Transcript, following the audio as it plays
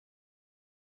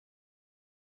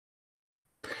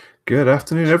Good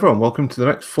afternoon, everyone. Welcome to the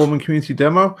next Foreman community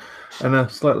demo and a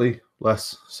slightly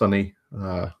less sunny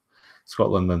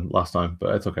Scotland than last time,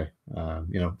 but it's okay.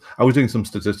 I was doing some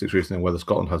statistics recently on whether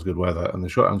Scotland has good weather, and the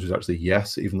short answer is actually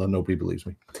yes, even though nobody believes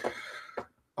me.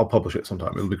 I'll publish it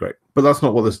sometime. It'll be great. But that's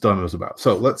not what this demo is about.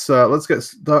 So let's get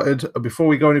started. Before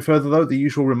we go any further, though, the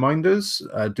usual reminders.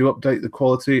 Do update the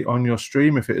quality on your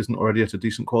stream if it isn't already at a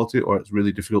decent quality or it's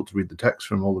really difficult to read the text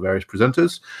from all the various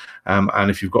presenters. And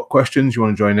if you've got questions you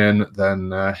want to join in,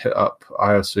 then hit up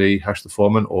IRC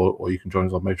 #theforeman, or you can join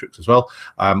us on Matrix as well,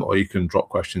 or you can drop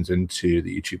questions into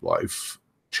the YouTube live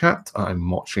chat. I'm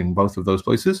watching both of those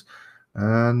places.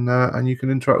 And you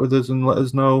can interact with us and let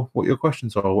us know what your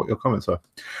questions are or what your comments are.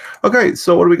 Okay,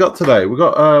 so what do we got today? We've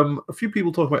got a few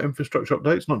people talking about infrastructure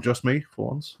updates, not just me for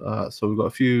once. So we've got a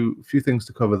few things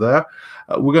to cover there.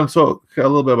 We're going to talk a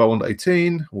little bit about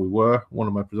 1.18. One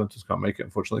of my presenters can't make it,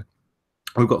 unfortunately.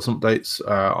 We've got some updates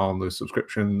on the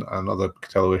subscription and other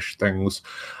Catello-ish things.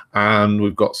 And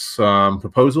we've got some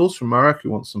proposals from Marek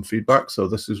who wants some feedback. So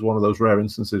this is one of those rare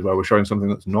instances where we're showing something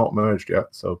that's not merged yet.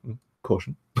 So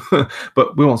caution.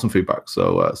 But we want some feedback.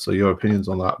 So your opinions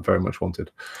on that very much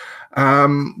wanted.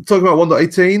 Talking about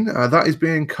 1.18, that is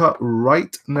being cut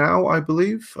right now, I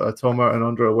believe. Toma and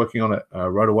Andrea are working on it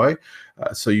right away.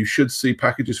 So you should see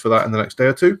packages for that in the next day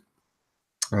or two.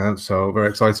 So very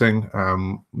exciting.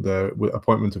 The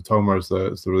appointment of Toma as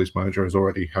the release manager is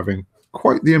already having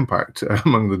quite the impact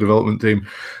among the development team,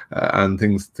 and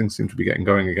things seem to be getting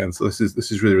going again. So this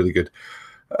is really, really good.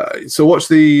 So watch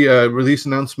the release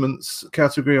announcements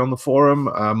category on the forum,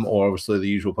 or obviously the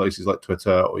usual places like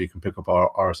Twitter, or you can pick up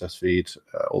our RSS feed,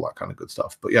 all that kind of good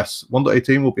stuff. But yes,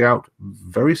 1.18 will be out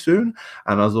very soon.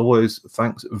 And as always,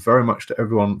 thanks very much to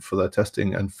everyone for their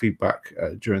testing and feedback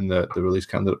during the release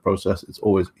candidate process. It's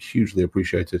always hugely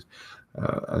appreciated.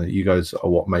 And you guys are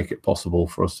what make it possible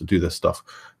for us to do this stuff.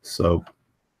 So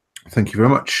thank you very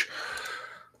much.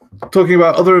 Talking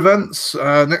about other events,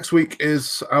 next week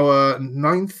is our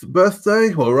 9th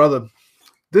birthday, or rather,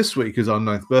 this week is our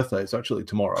 9th birthday. It's actually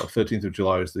tomorrow. 13th of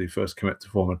July is the first commit to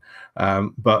Foreman.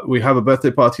 But we have a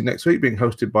birthday party next week being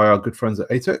hosted by our good friends at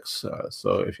ATEX.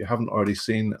 So if you haven't already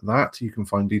seen that, you can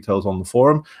find details on the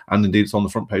forum. And indeed, it's on the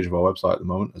front page of our website at the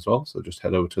moment as well. So just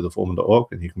head over to theforeman.org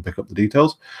and you can pick up the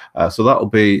details. So that will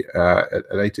be at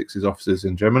ATEX's offices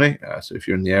in Germany. So if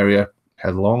you're in the area,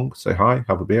 head along, say hi,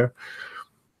 have a beer.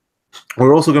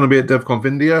 We're also going to be at DevConf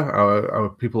India. Our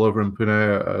people over in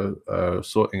Pune are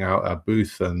sorting out our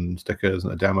booth and stickers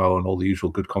and a demo and all the usual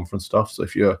good conference stuff. So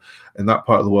if you're in that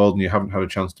part of the world and you haven't had a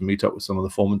chance to meet up with some of the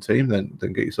Foreman team, then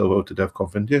get yourself over to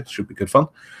DevConf India. It should be good fun.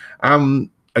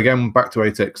 Again, back to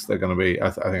ATEX. They're going to be, I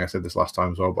think I said this last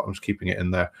time as well, but I'm just keeping it in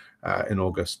there. In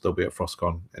August, they'll be at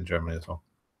FrostCon in Germany as well.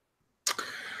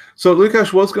 So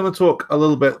Lukasz was going to talk a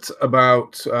little bit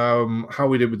about how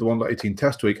we did with the 1.18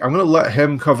 test week. I'm going to let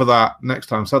him cover that next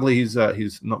time. Sadly, he's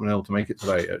not been able to make it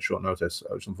today at short notice,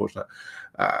 which is unfortunate.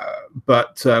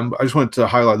 But I just wanted to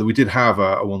highlight that we did have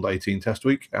a 1.18 test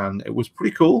week, and it was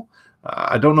pretty cool.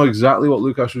 I don't know exactly what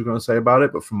Lukasz was going to say about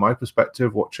it, but from my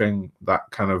perspective, watching that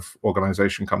kind of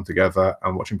organization come together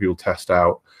and watching people test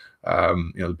out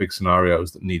the big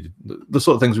scenarios that needed the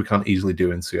sort of things we can't easily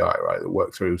do in CI, right? That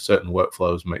work through certain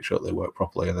workflows, make sure they work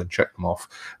properly, and then check them off.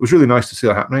 It was really nice to see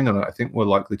that happening, and I think we're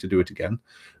likely to do it again.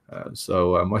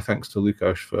 So my thanks to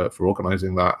Lukasz for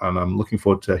organizing that, and I'm looking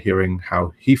forward to hearing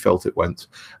how he felt it went.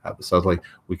 But sadly,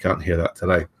 we can't hear that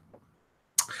today.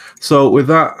 So with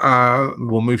that,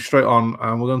 we'll move straight on,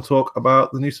 and we're going to talk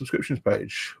about the new subscriptions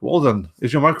page. Walden,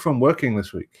 is your microphone working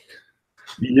this week?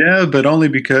 Yeah, but only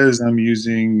because I'm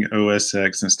using OS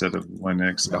X instead of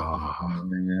Linux.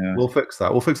 Yeah. We'll fix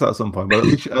that. We'll fix that at some point. But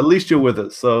at least you're with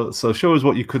us. So show us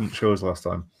what you couldn't show us last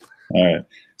time. All right.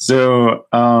 So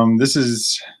this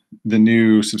is the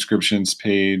new subscriptions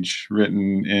page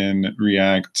written in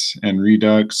React and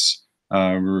Redux.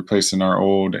 We're replacing our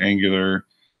old Angular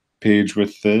page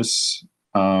with this.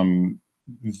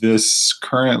 This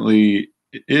currently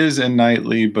is in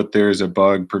nightly, but there's a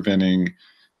bug preventing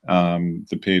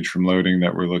the page from loading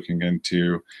that we're looking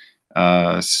into.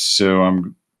 So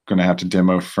I'm going to have to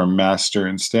demo from master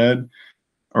instead,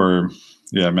 or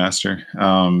yeah, master.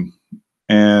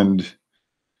 And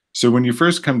so when you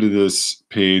first come to this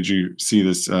page, you see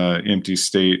this empty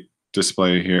state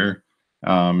display here.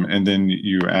 And then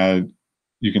you can add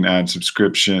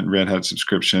Red Hat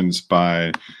subscriptions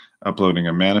by uploading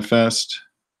a manifest.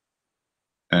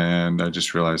 And I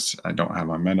just realized I don't have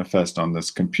my manifest on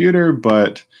this computer,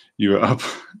 but you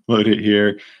upload it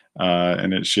here,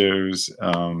 and it shows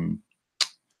a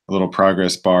little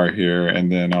progress bar here,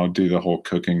 and then I'll do the whole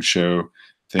cooking show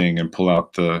thing and pull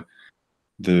out the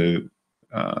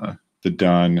the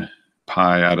done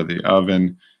pie out of the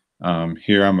oven.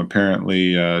 Here I'm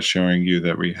apparently showing you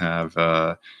that we have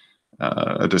a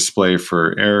display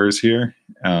for errors here.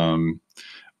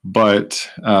 But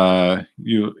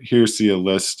you here see a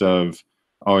list of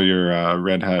all your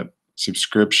Red Hat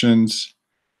subscriptions.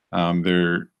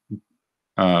 They're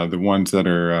the ones that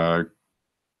are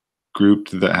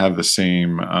grouped that have the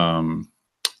same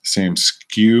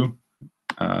SKU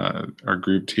are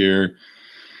grouped here.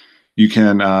 You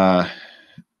can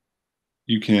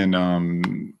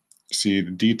see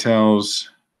the details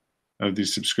of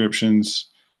these subscriptions.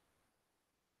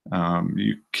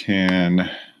 You can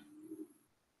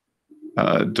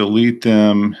delete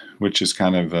them, which is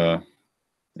kind of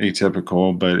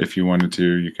atypical, but if you wanted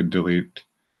to, you could delete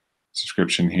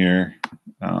subscription here.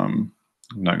 I'm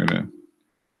not going to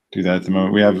do that at the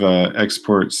moment. We have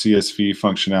export CSV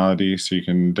functionality, so you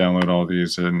can download all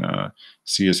these in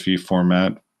CSV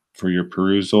format for your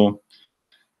perusal.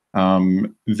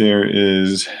 There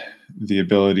is the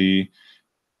ability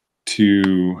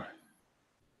to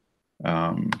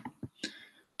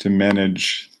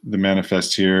manage the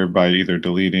manifest here by either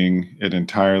deleting it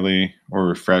entirely or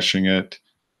refreshing it.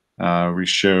 We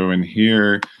show in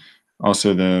here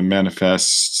also the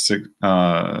manifest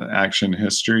action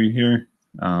history here.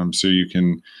 So you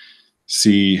can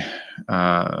see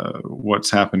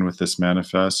what's happened with this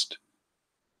manifest.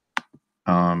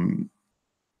 And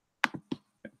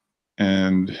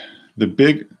the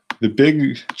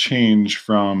big change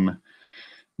from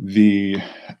the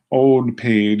old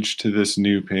page to this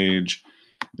new page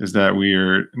is that we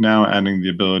are now adding the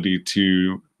ability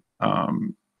to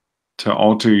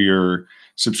alter your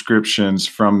subscriptions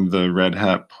from the Red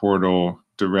Hat portal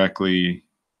directly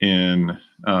in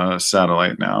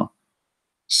Satellite now.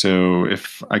 So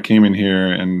if I came in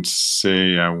here and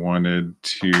say I wanted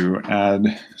to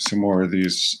add some more of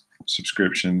these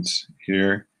subscriptions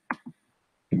here, I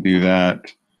can do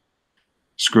that.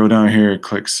 Scroll down here,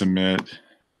 click submit.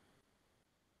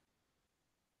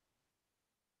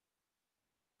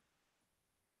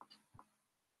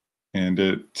 And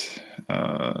it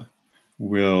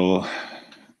will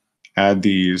add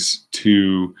these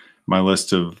to my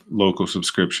list of local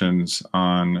subscriptions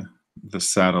on the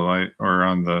Satellite, or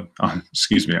on the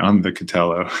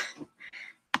Catello.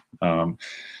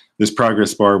 This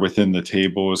progress bar within the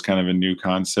table is kind of a new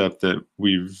concept that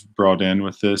we've brought in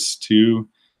with this too,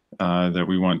 that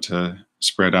we want to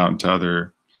spread out into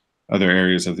other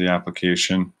areas of the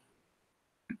application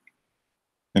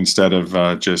instead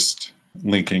of just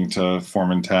linking to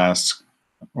Foreman tasks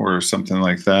or something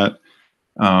like that.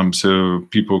 So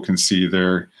people can see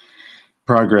their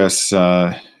progress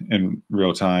in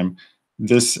real time.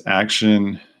 This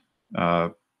action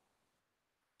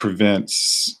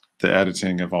prevents the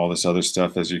editing of all this other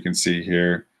stuff, as you can see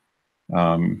here.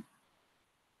 I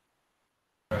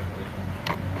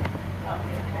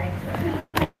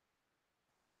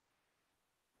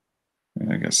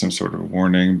guess some sort of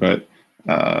warning, but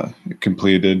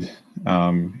completed.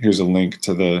 Here's a link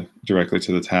to directly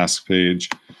to the task page.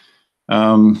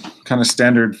 Kind of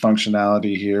standard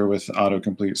functionality here with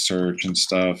autocomplete search and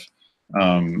stuff,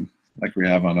 like we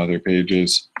have on other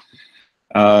pages.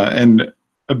 And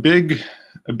a big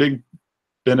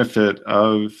benefit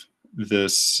of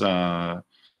this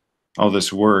all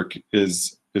this work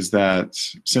is that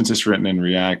since it's written in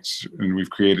React, and we've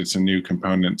created some new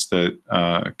components that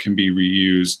can be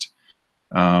reused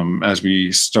as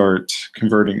we start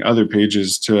converting other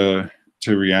pages to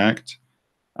React.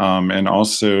 And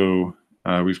also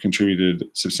we've contributed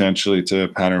substantially to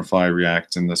Patternfly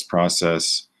React in this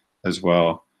process as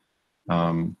well.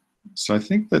 So I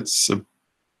think that's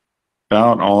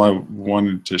about all I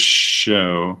wanted to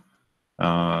show.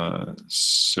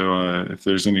 So if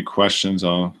there's any questions,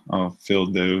 I'll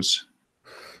field those.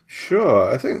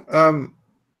 Sure. I think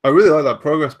I really like that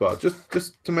progress bar.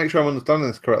 Just to make sure I'm understanding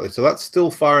this correctly. So that's still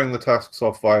firing the tasks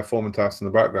off via Foreman tasks in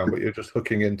the background, but you're just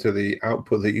hooking into the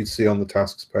output that you'd see on the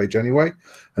tasks page anyway.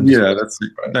 And yeah,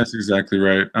 that's exactly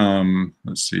right.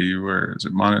 Let's see, where is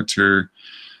it? Monitor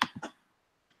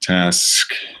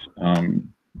task.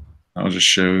 I'll just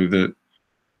show that.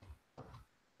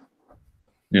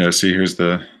 Yeah, see, here's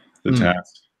the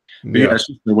task. But yeah, it's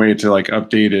just a way to like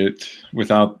update it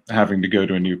without having to go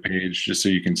to a new page, just so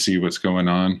you can see what's going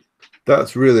on.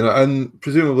 That's really nice. And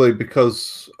presumably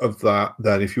because of that,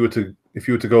 then if you were to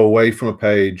go away from a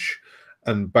page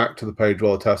and back to the page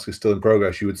while the task is still in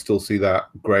progress, you would still see that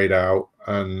grayed out,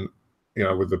 and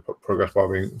with the progress bar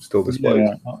being still displayed.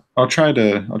 Yeah, I'll try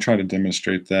to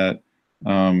demonstrate that.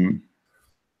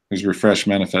 Because refresh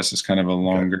manifest is kind of a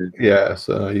longer. Yeah,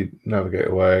 so you navigate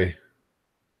away.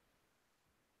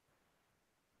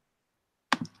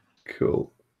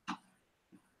 Cool.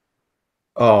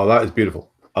 Oh, that is beautiful.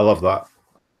 I love that.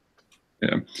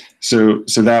 Yeah. So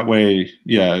that way,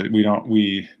 yeah,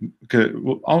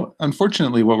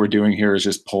 unfortunately what we're doing here is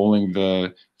just polling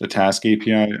the task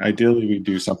API. Ideally, we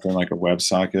do something like a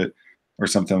WebSocket or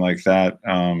something like that,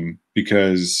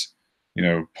 because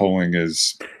polling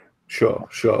is Sure.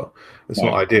 It's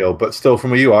not not, ideal, but still,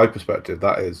 from a UI perspective,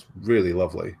 that is really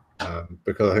lovely,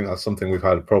 because I think that's something we've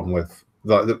had a problem with.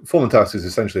 Like, the Foreman task is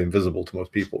essentially invisible to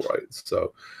most people, right?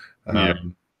 So, yeah,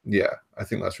 yeah, I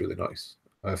think that's really nice.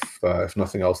 If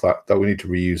nothing else, that we need to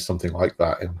reuse something like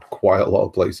that in quite a lot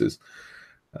of places.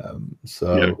 yeah.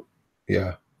 So,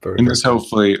 yeah, very, And very this cool.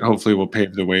 hopefully will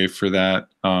pave the way for that.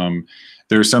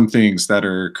 There are some things that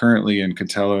are currently in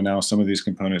Catello now. Some of these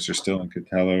components are still in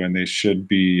Catello, and they should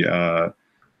be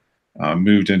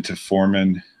moved into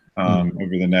Foreman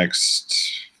over the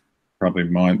next probably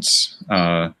months,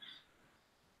 and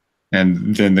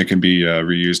then they can be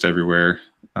reused everywhere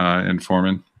in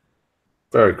Foreman.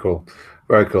 Very cool.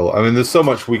 Very cool. I mean, there's so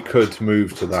much we could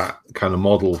move to that kind of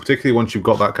model, particularly once you've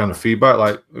got that kind of feedback.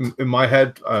 Like in my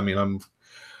head, I mean,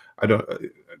 I don't,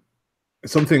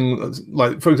 something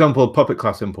like, for example, a puppet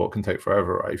class import can take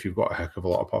forever, right? If you've got a heck of a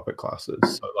lot of puppet classes.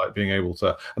 So like being able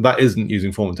to, and that isn't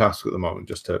using Foreman tasks at the moment,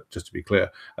 just to be clear.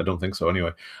 I don't think so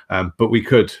anyway. But we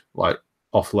could like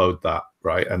offload that,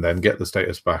 right? And then get the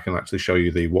status back and actually show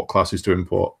you the what classes to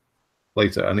import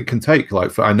later. And it can take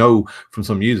like, I know from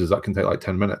some users that can take like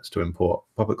 10 minutes to import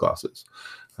puppet classes.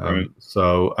 Right.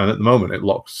 So, and at the moment it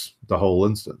locks the whole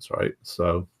instance, right?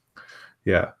 So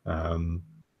yeah,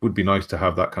 would be nice to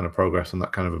have that kind of progress and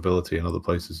that kind of ability in other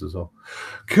places as well.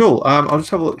 Cool. I'll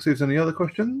just have a look, see if there's any other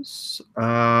questions.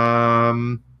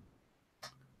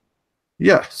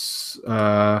 Yes.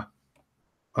 I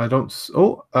don't.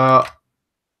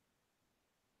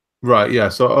 Right, yeah.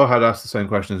 So Ohad asked the same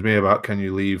question as me about can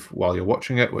you leave while you're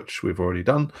watching it, which we've already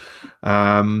done.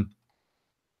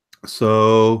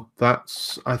 So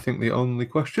that's, I think, the only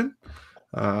question.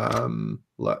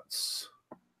 Let's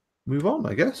move on,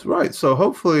 I guess. Right. So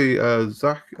hopefully,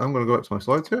 Zach, I'm going to go back to my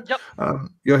slides here. Yep.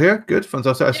 You're here. Good.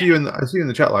 Fantastic. I see you in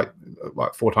the chat like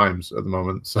 4 times at the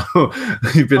moment. So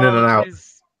you've been in and out.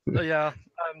 Yeah.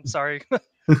 I'm sorry.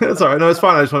 That's all right. No, it's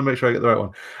fine. I just want to make sure I get the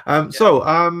right one.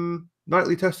 So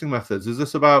nightly testing methods. Is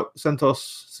this about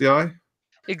CentOS CI?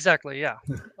 Exactly. Yeah.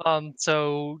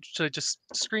 So should I just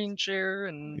screen share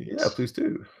and? Yeah, please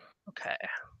do. Okay.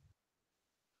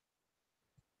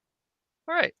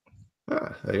 All right.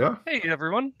 Ah, there you are. Hey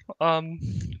everyone.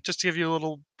 Just to give you a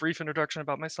little brief introduction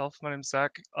about myself, my name's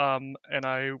Zach. And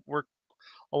I work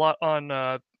a lot on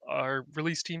our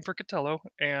release team for Catello,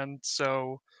 and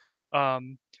so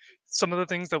um, some of the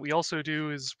things that we also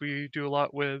do is we do a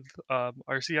lot with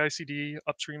our CI/CD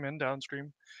upstream and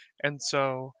downstream, and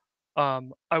so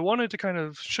I wanted to kind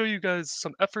of show you guys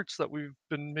some efforts that we've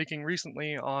been making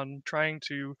recently on trying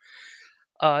to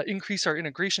increase our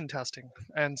integration testing,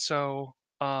 and so.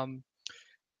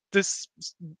 This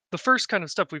the first kind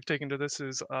of step we've taken to this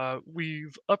is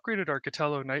we've upgraded our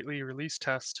Catello nightly release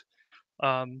test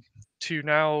um, to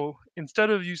now,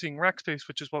 instead of using Rackspace,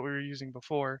 which is what we were using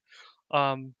before,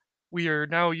 um, we are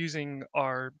now using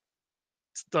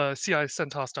the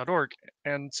CI-CentOS.org.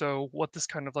 And so what this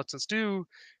kind of lets us do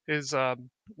is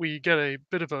we get a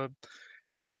bit of a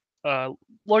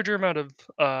larger amount of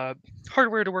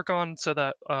hardware to work on so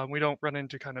that we don't run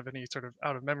into kind of any sort of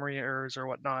out of memory errors or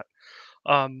whatnot.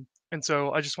 And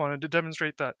so I just wanted to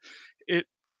demonstrate that it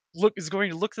is going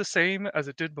to look the same as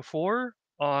it did before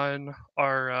on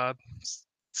our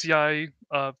CI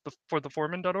for the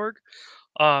foreman.org.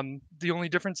 The only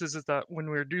difference is that when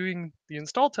we're doing the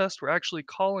install test, we're actually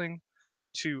calling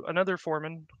to another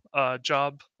foreman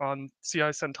job on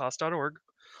CI-CentOS.org,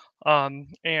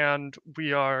 and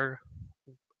we are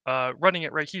running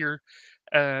it right here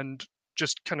and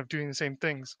just kind of doing the same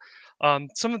things.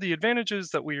 Some of the advantages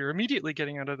that we are immediately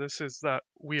getting out of this is that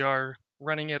we are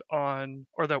running it on,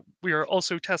 or that we are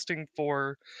also testing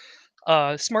for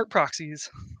smart proxies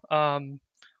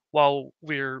while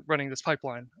we're running this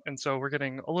pipeline. And so we're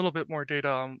getting a little bit more data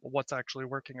on what's actually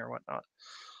working or whatnot.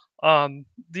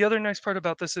 The other nice part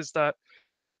about this is that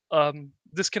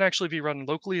this can actually be run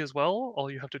locally as well.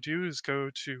 All you have to do is go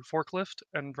to Forklift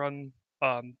and run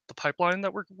the pipeline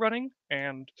that we're running,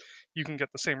 and you can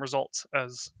get the same results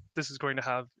as this is going to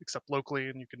have, except locally,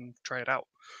 and you can try it out.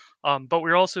 But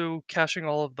we're also caching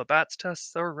all of the BATS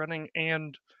tests that we're running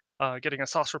and getting a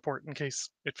sauce report in case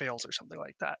it fails or something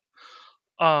like that.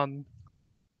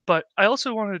 But I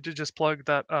also wanted to just plug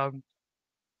that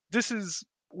this is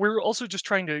we're also just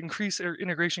trying to increase our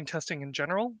integration testing in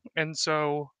general, and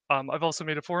so I've also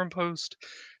made a forum post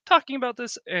talking about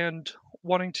this and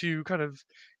wanting to kind of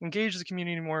engage the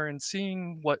community more and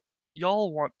seeing what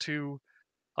y'all want to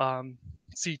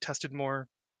see tested more.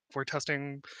 If we're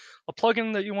testing a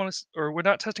plugin that you want to, or we're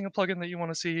not testing a plugin that you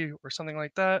want to see, or something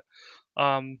like that.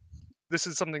 This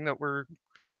is something that we're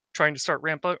trying to start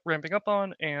ramping up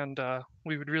on, and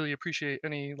we would really appreciate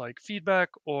any like feedback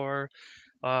or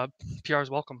PR is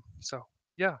welcome. So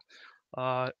yeah,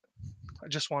 I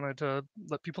just wanted to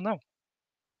let people know.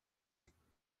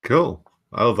 Cool.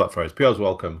 I love that phrase. PR's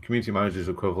welcome. Community manager's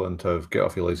equivalent of get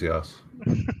off your lazy ass.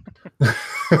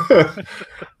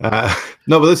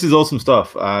 No, but this is awesome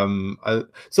stuff.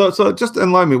 So just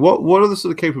enlighten me. What are the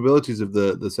sort of capabilities of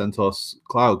the CentOS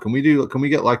cloud? Can we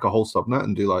get like a whole subnet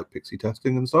and do like PXE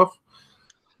testing and stuff?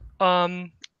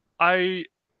 I'm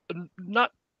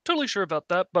not totally sure about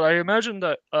that, but I imagine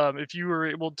that if you were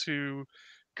able to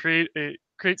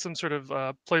create some sort of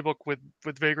playbook with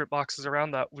vagrant boxes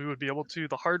around that, we would be able to.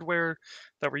 The hardware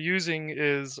that we're using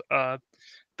is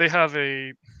they have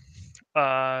a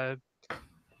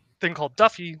thing called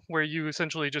Duffy, where you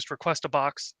essentially just request a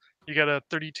box. You get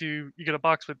a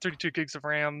box with 32 gigs of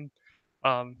RAM,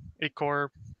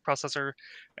 8-core processor,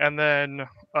 and then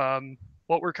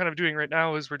what we're kind of doing right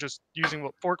now is we're just using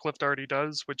what Forklift already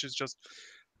does, which is just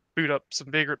boot up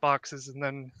some vagrant boxes and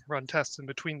then run tests in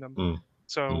between them.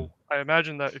 So I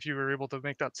imagine that if you were able to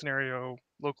make that scenario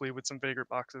locally with some vagrant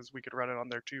boxes, we could run it on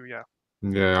there too. Yeah.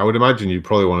 Yeah, I would imagine you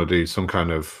probably want to do some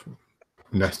kind of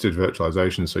nested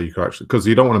virtualization, so you could actually, because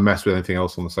you don't want to mess with anything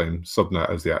else on the same subnet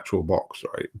as the actual box,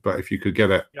 right? But if you could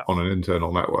get it on an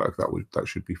internal network, that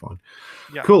should be fine.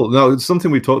 Yeah. Cool. No, it's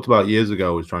something we talked about years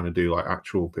ago, was trying to do like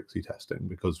actual PXE testing,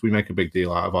 because we make a big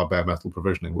deal out of our bare metal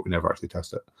provisioning, but we never actually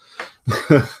test it.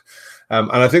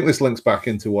 And I think this links back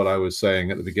into what I was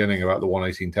saying at the beginning about the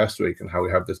 118 test week and how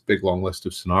we have this big long list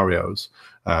of scenarios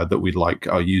that we'd like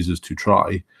our users to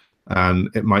try. And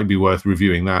it might be worth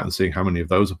reviewing that and seeing how many of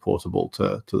those are portable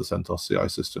to the CentOS CI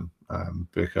system.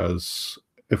 Because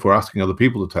if we're asking other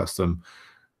people to test them,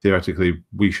 theoretically,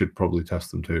 we should probably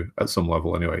test them too at some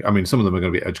level anyway. I mean, some of them are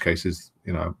going to be edge cases,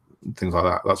 things like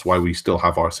that. That's why we still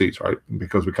have our seats, right?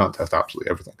 Because we can't test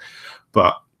absolutely everything.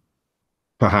 But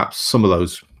perhaps some of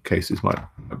those cases might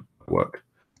work.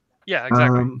 Yeah,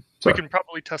 exactly. We can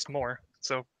probably test more.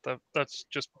 So that's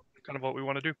just kind of what we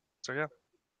want to do. So yeah.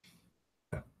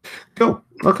 Cool.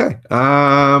 Okay.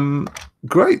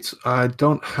 Great. I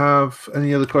don't have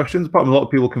any other questions. Apart from a lot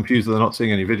of people confused that they're not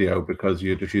seeing any video because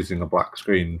you're just using a black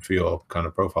screen for your kind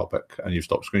of profile pic and you've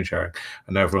stopped screen sharing.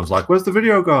 And everyone's like, where's the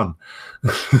video gone?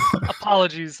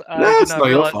 Apologies. That's not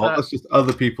your fault. That's just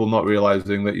other people not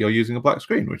realizing that you're using a black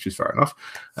screen, which is fair enough.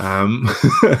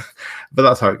 But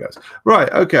that's how it goes.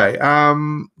 Right. Okay.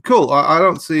 Cool. I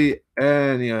don't see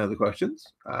any other questions.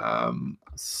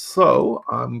 So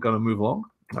I'm going to move along.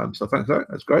 So thanks, Eric.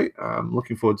 That's great. I'm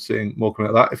looking forward to seeing more coming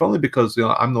out of that, if only because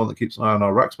I'm the one that keeps an eye on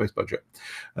our rack space budget.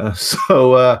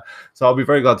 So I'll be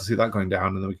very glad to see that going down,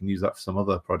 and then we can use that for some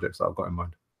other projects that I've got in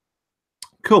mind.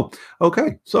 Cool.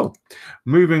 Okay, so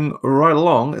moving right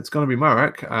along, it's going to be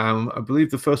Marek. I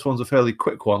believe the first one's a fairly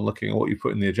quick one, looking at what you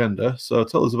put in the agenda. So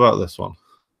tell us about this one.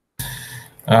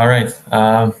 All right.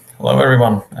 Hello,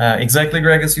 everyone. Exactly,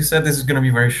 Greg, as you said, this is going to be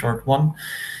a very short one.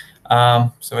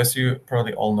 So as you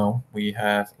probably all know, we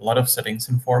have a lot of settings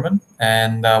in Foreman,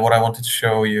 and what I wanted to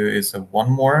show you is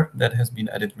one more that has been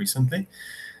added recently.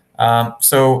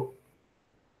 So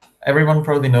everyone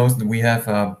probably knows that we have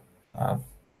a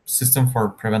system for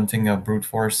preventing brute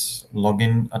force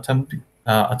login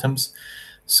attempts.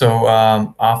 So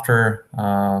after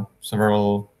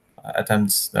several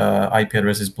attempts, the IP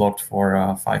address is blocked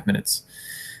for 5 minutes,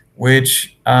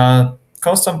 which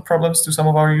caused some problems to some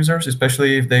of our users,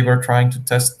 especially if they were trying to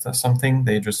test something.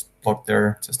 They just blocked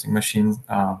their testing machine,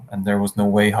 and there was no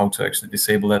way how to actually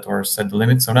disable that or set the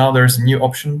limit. So now there's a new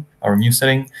option or a new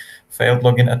setting, failed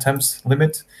login attempts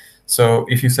limit. So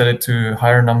if you set it to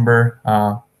higher number,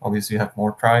 obviously you have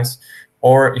more tries.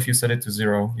 Or if you set it to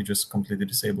 0, you just completely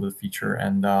disable the feature,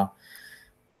 and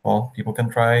well, people can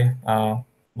try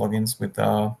logins with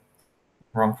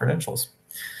wrong credentials.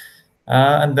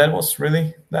 And that was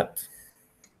really that.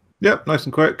 Yep, nice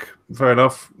and quick. Fair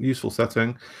enough. Useful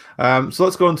setting. So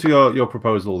let's go on to your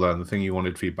proposal then, the thing you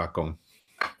wanted feedback on.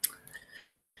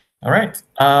 All right.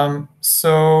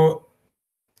 So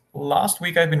last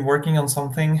week I've been working on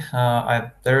something.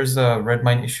 There's a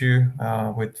Redmine issue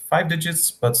with 5 digits,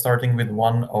 but starting with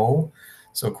 10.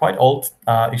 So quite old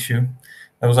issue.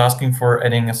 I was asking for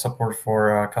adding a support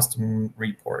for custom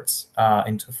reports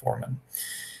into Foreman.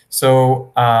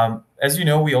 So as you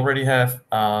know, we already have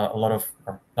a lot of,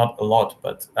 or not a lot,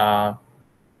 but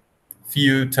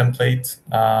few template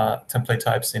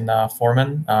types in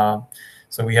Foreman.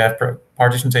 So we have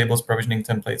partition tables, provisioning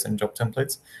templates, and job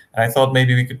templates. And I thought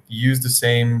maybe we could use the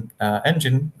same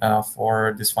engine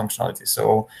for this functionality.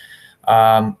 So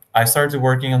I started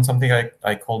working on something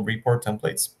I called report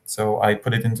templates. So I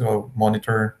put it into a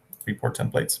monitor report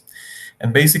templates.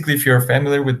 And basically, if you're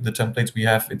familiar with the templates we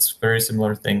have, it's very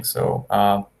similar thing. So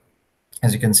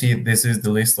as you can see, this is the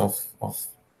list of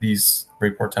these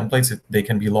report templates. They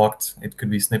can be locked. It could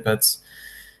be snippets.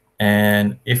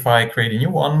 And if I create a new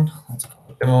one, let's call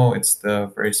it demo, it's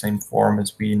the very same form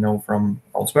as we know from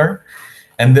elsewhere.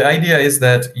 And the idea is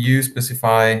that you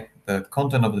specify the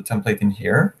content of the template in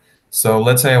here. So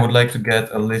let's say I would like to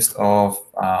get a list of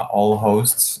all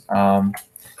hosts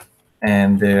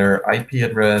and their IP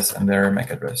address and their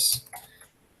MAC address.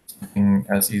 Something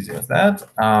as easy as that.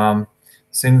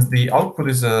 Since the output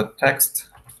is a text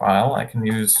file, I can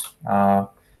use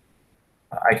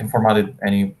I can format it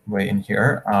any way in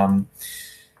here.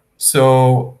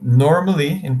 So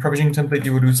normally in provisioning template,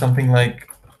 you would do something like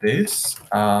this.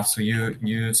 So you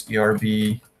use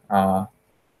ERB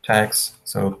tags.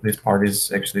 So this part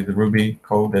is actually the Ruby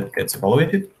code that gets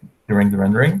evaluated during the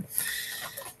rendering.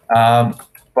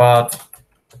 But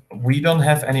we don't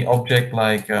have any object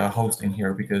like host in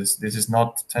here because this is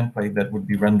not template that would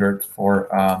be rendered for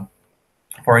a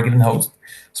given host.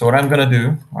 So what I'm going to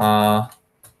do,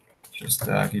 just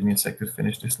give me a sec to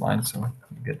finish this line so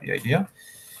you get the idea.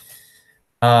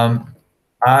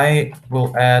 I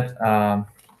will add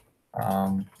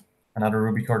another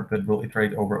Ruby code that will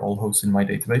iterate over all hosts in my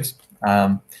database.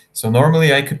 So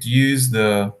normally I could use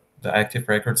the active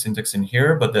record syntax in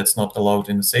here, but that's not allowed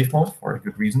in the safe mode for a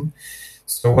good reason.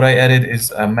 So what I added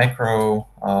is a macro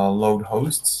load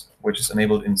hosts, which is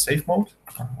enabled in safe mode.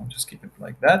 I'll just keep it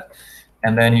like that.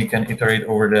 And then you can iterate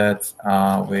over that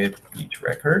with each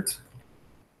record.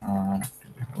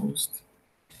 Host.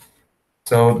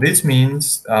 So this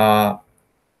means that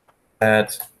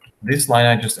this line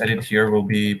I just added here will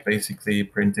be basically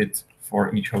printed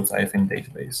for each host I have in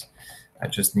database. I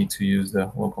just need to use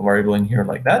the local variable in here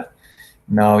like that.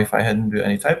 Now, if I hadn't do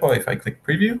any typo, if I click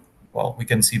preview, well, we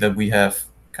can see that we have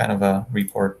kind of a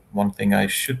report. One thing I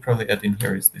should probably add in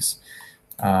here is this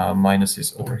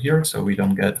minuses over here, so we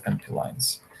don't get empty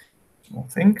lines. Small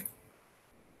thing.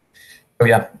 So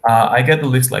yeah, I get the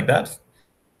list like that,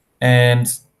 and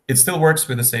it still works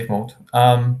with the safe mode.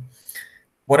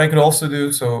 What I could also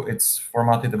do, so it's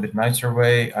formatted a bit nicer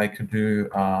way, I could do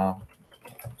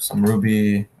some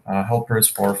Ruby helpers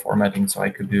for formatting. So I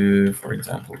could do, for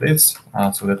example, this,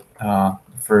 so that the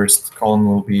first column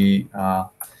will be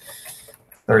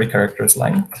 30 characters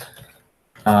length.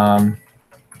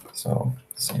 So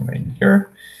same way in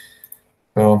here.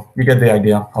 So you get the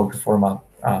idea how to format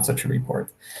such a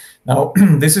report. Now,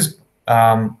 this is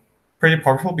pretty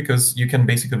powerful because you can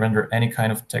basically render any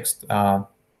kind of text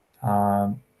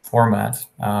format.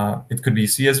 It could be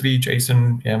CSV,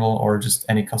 JSON, YAML, or just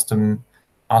any custom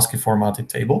ASCII formatted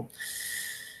table.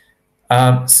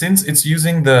 Since it's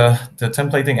using the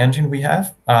templating engine we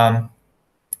have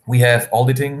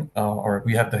auditing, or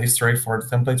we have the history for the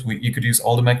templates. You could use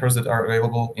all the macros that are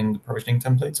available in the provisioning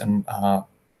templates, and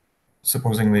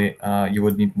supposedly you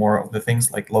would need more of the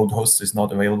things like load hosts is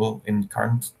not available in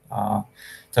current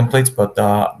templates, but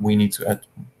we need to add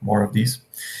more of these.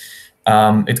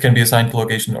 It can be assigned to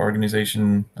location,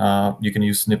 organization. You can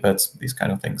use snippets, these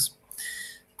kind of things.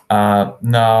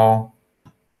 Now,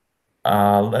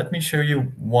 let me show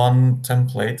you one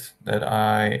template that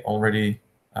I already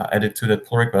added to that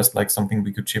pull request, like something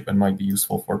we could ship and might be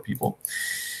useful for people.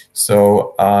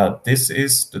 So this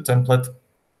is the template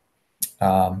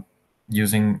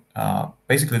using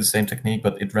basically the same technique,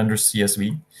 but it renders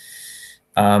CSV.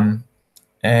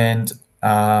 And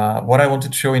what I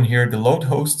wanted to show in here, the load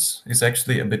hosts is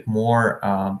actually a bit more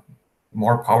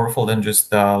powerful than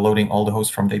just loading all the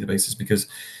hosts from databases, because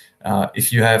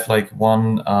if you have like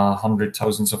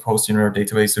 100,000 of hosts in your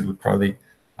database, it would probably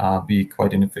be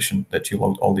quite inefficient that you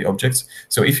load all the objects.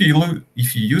 So if you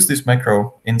use this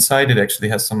macro, inside it actually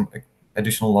has some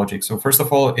additional logic. So first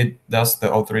of all, it does the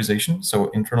authorization. So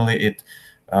internally, it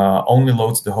only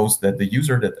loads the host that the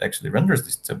user that actually renders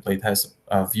this template has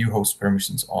view host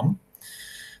permissions on.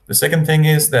 The second thing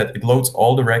is that it loads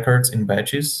all the records in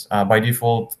batches, by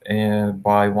default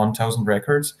by 1,000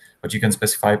 records, but you can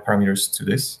specify parameters to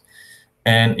this.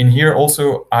 And in here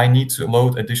also, I need to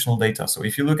load additional data. So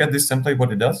if you look at this template,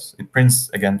 what it does, it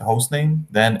prints, again, the host name,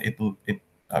 then it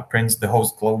prints the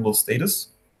host global status,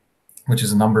 which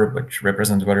is a number which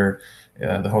represents whether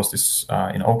the host is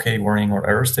in OK, warning, or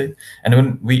error state. And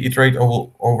when we iterate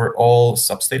over all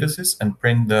substatuses and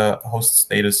print the host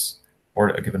status for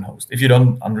a given host. If you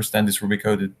don't understand this Ruby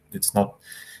code, it's not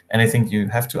anything you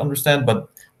have to understand. But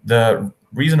the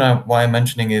reason why I'm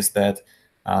mentioning is that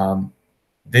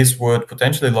this would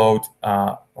potentially load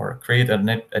or create an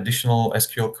additional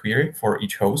SQL query for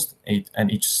each host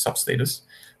and each substatus.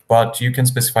 But you can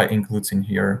specify includes in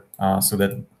here so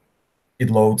that it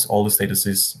loads all the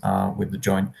statuses with the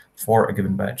join for a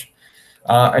given batch.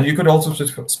 And you could also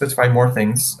specify more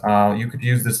things. You could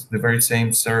use the very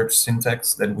same search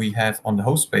syntax that we have on the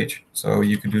host page. So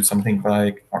you could do something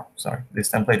like, oh, sorry,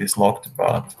 this template is locked,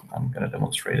 but I'm going to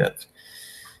demonstrate that.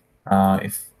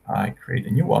 If I create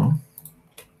a new one,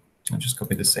 I'll just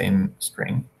copy the same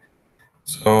string.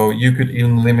 So you could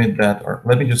even limit that, or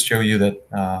let me just show you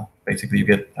that basically you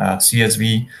get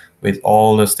CSV with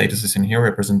all the statuses in here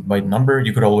represented by the number.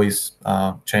 You could always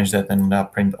change that and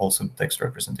print also the text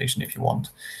representation if you want.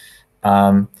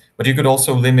 But you could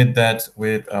also limit that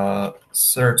with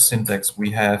search syntax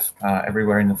we have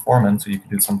everywhere in the Foreman. So you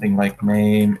could do something like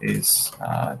name is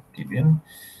Debian.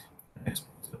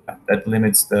 That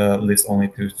limits the list only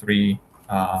to three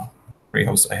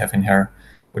hosts I have in here,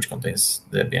 which contains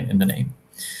Debian in the name.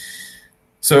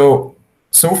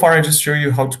 So far, I just show you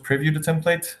how to preview the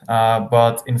template,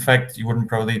 but in fact, you wouldn't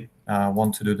probably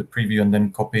want to do the preview and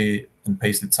then copy and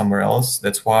paste it somewhere else.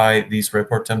 That's why these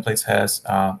report templates has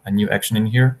a new action in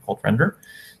here called render.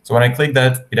 So when I click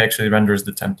that, it actually renders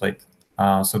the template.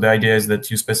 So the idea is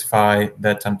that you specify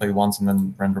that template once and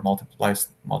then render multiple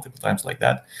times like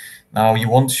that. Now you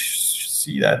won't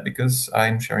see that because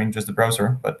I'm sharing just the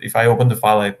browser, but if I open the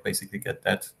file, I basically get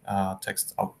that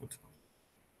text output.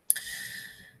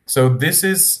 So this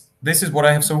is what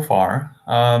I have so far.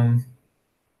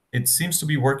 It seems to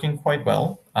be working quite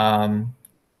well,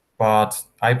 but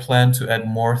I plan to add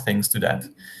more things to that.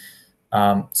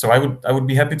 So I would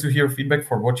be happy to hear feedback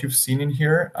for what you've seen in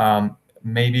here.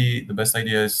 Maybe the best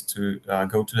idea is to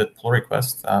go to that pull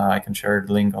request. I can share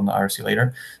the link on the IRC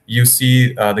later. You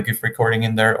see the GIF recording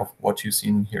in there of what you've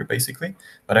seen here, basically.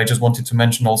 But I just wanted to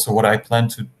mention also what I plan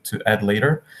to add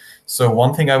later. So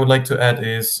one thing I would like to add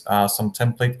is some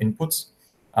template inputs,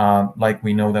 like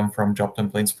we know them from job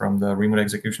templates from the remote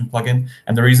execution plugin.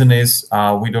 And the reason is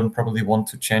we don't probably want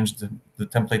to change the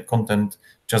template content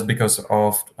just because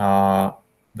of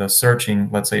the searching,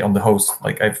 let's say, on the host.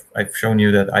 Like I've shown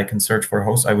you that I can search for a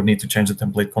host. I would need to change the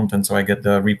template content so I get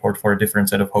the report for a different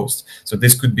set of hosts. So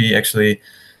this could be actually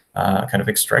kind of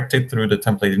extracted through the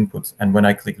template input. And when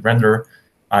I click render,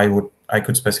 I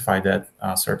could specify that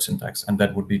search syntax, and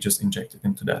that would be just injected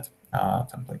into that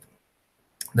template.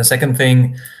 The second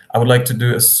thing I would like to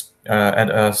do is add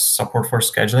a support for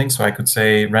scheduling. So I could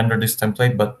say render this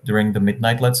template, but during the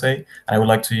midnight, let's say. I would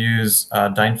like to use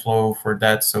Dynflow for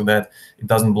that so that it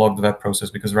doesn't block the web process,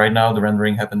 because right now the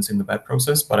rendering happens in the web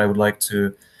process, but I would like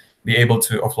to be able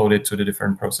to offload it to the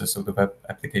different process so the web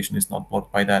application is not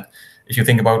blocked by that. If you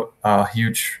think about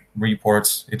huge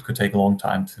reports, it could take a long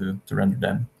time to render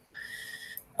them.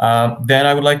 Then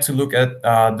I would like to look at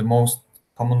the most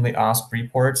commonly asked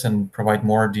reports and provide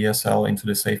more DSL into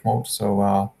the safe mode,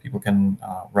 so people can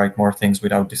write more things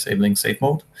without disabling safe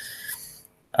mode.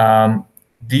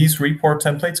 These report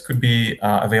templates could be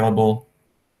available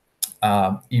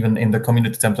even in the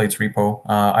community templates repo.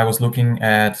 I was looking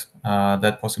at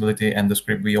that possibility, and the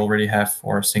script we already have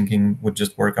for syncing would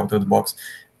just work out of the box.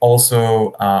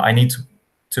 Also, I need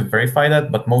to verify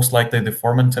that, but most likely the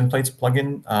Foreman templates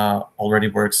plugin already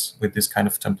works with this kind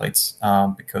of templates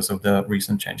because of the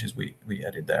recent changes we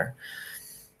added there.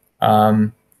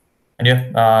 And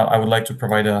yeah, I would like to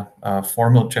provide a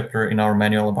formal chapter in our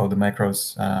manual about the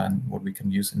macros and what we can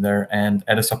use in there, and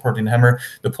add a support in Hammer.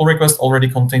 The pull request already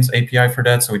contains API for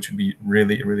that, so it should be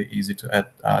really, really easy to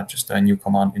add just a new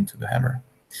command into the Hammer.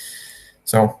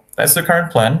 So that's the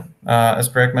current plan. As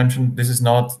Greg mentioned, this is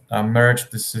not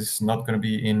merged. This is not going to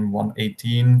be in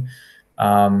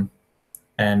 1.18,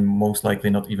 and most likely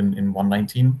not even in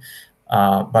 1.19.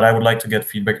 But I would like to get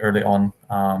feedback early on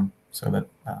so that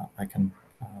I can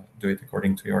do it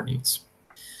according to your needs.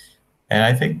 And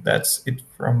I think that's it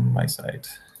from my side.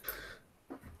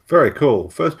 Very cool.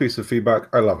 First piece of feedback.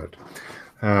 I love it.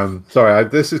 Sorry,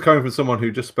 this is coming from someone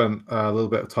who just spent a little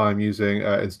bit of time using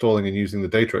installing and using the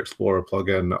Data Explorer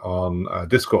plugin on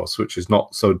Discourse, which is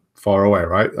not so far away,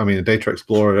 right? I mean, a Data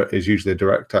Explorer is usually a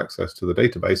direct access to the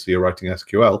database, so you're writing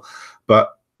SQL,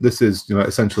 but this is,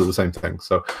 essentially the same thing.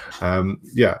 So,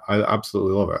 yeah, I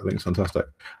absolutely love it. I think it's fantastic.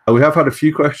 We have had a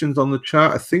few questions on the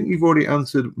chat. I think you've already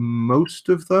answered most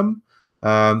of them.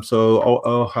 So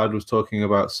Ohad was talking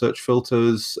about search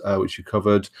filters, which you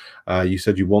covered. You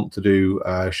said you want to do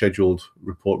scheduled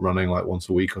report running like once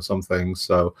a week or something.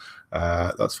 So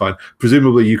that's fine.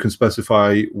 Presumably, you can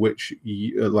specify which,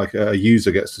 like a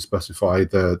user gets to specify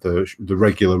the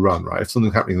regular run, right? If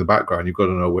something's happening in the background, you've got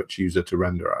to know which user to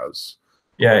render as.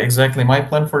 Yeah, exactly. My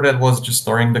plan for that was just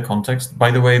storing the context. By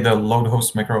the way, the load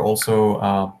host macro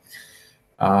also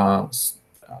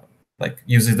like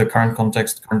uses the current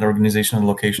context, current organization, and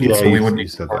location. Yeah, so we would need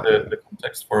said for that, the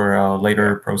context for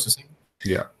later processing.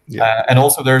 Yeah. And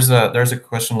also there's a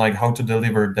question like how to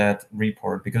deliver that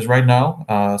report, because right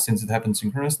now, since it happens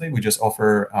synchronously, we just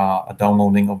offer a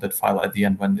downloading of that file at the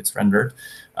end when it's rendered.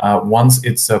 Once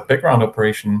it's a background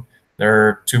operation, there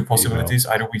are two possibilities.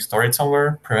 Either we store it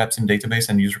somewhere, perhaps in database,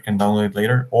 and user can download it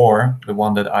later, or the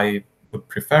one that I would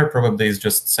prefer probably is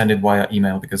just send it via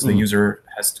email, because the user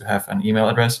has to have an email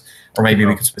address, or maybe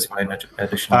we could specify an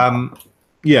additional.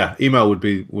 Yeah, email would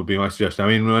be my suggestion. I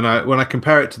mean, when I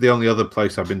compare it to the only other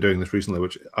place I've been doing this recently,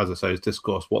 which, as I say, is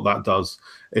Discourse, what that does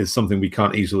is something we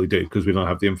can't easily do because we don't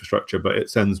have the infrastructure, but it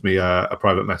sends me a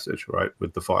private message, right,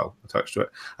 with the file attached to it.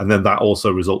 And then that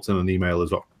also results in an email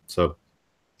as well. So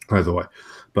either way.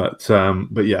 But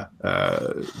yeah,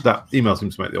 that email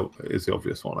seems to make is the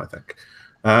obvious one, I think.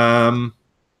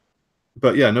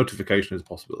 But yeah, notification is a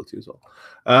possibility as well.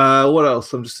 What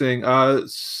else? I'm just seeing.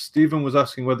 Stephen was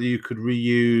asking whether you could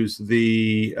reuse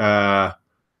the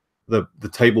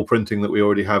table printing that we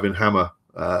already have in Hammer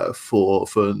for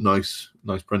nice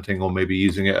printing, or maybe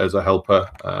using it as a helper,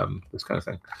 this kind of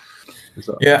thing.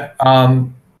 Yeah.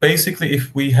 Basically,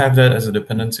 if we have that as a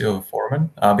dependency of a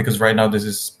Foreman, because right now this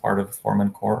is part of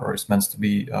Foreman core, or it's meant to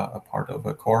be a part of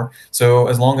a core. So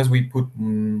as long as we put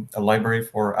a library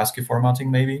for ASCII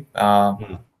formatting, maybe,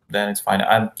 then it's fine.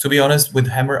 And to be honest, with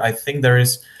Hammer, I think there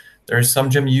is some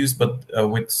gem used, but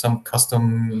with some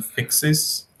custom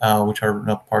fixes, which are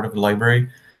not part of the library.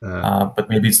 But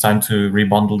maybe it's time to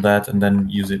rebundle that and then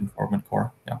use it in Foreman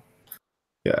core. Yeah.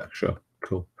 Yeah, sure.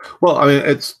 Cool. Well, I mean,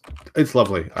 it's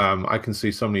lovely. I can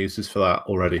see so many uses for that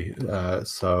already.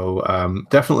 So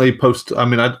definitely post. I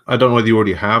mean, I don't know whether you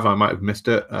already have. I might have missed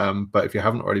it. But if you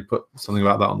haven't already put something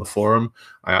about that on the forum,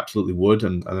 I absolutely would,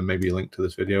 and then maybe a link to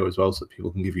this video as well, so that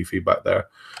people can give you feedback there,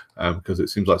 because it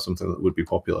seems like something that would be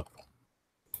popular.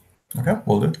 Okay,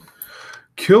 will do.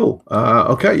 Cool.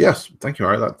 Okay. Yes. Thank you,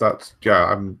 Ari. That's yeah.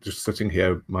 I'm just sitting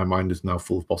here. My mind is now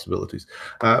full of possibilities.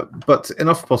 But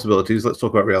enough possibilities. Let's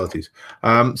talk about realities.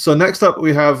 So next up,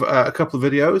 we have a couple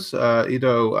of videos.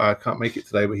 Ido can't make it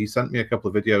today, but he sent me a couple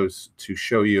of videos to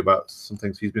show you about some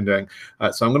things he's been doing.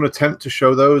 So I'm going to attempt to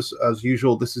show those as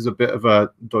usual. This is a bit of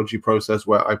a dodgy process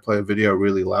where I play a video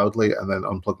really loudly and then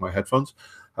unplug my headphones.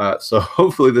 So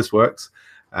hopefully this works.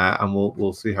 And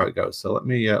we'll see how it goes. So let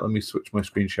me switch my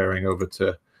screen sharing over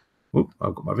to. Oop,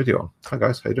 I've got my video on. Hi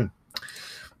guys, how you doing?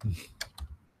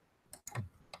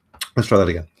 Let's try that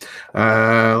again.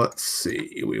 Let's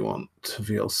see. We want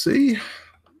VLC,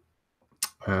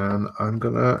 and I'm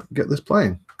gonna get this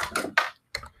playing.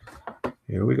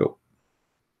 Here we go.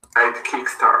 At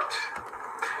Kickstart.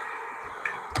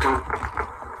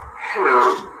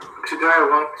 Hello. Today I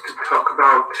want to talk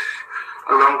about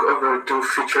a long overdue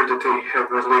feature that they have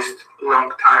released a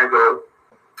long time ago,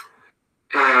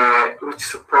 which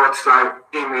supports live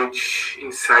image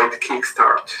inside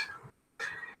Kickstart.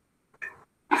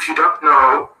 If you don't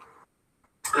know,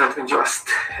 let me just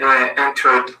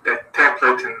enter the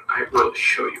template and I will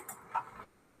show you.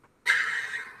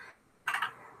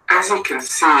 As you can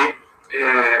see,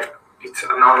 it's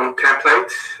a normal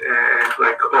template,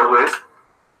 like always,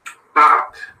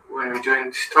 but when we do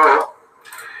install,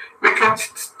 we can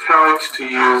tell it to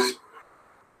use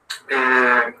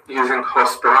using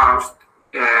host params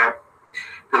the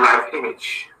live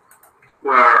image,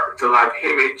 where the live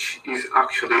image is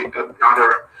actually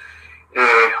another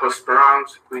host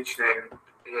params which name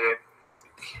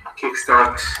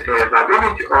Kickstart live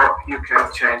image, or you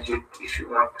can change it if you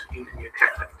want in the new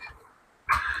template.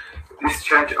 This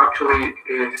change actually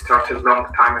started a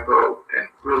long time ago and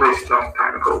released a long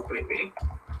time ago by me.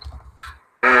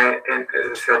 And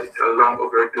as I said, it's a long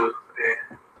overdue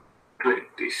doing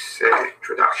this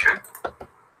introduction.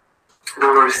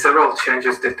 There were several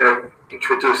changes that are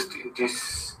introduced in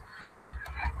this.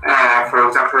 For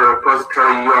example,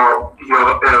 repository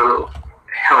URL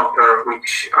helper,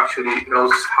 which actually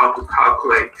knows how to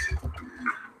calculate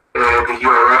the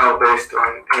URL based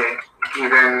on a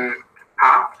given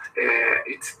path.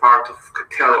 It's part of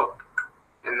Catalog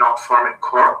and not Foreman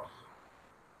core.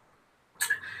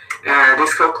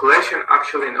 This calculation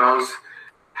actually knows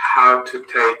how to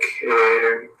take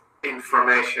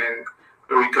information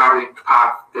regarding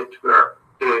paths that were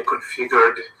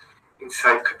configured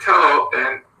inside Catello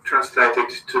and translated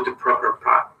to the proper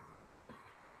path.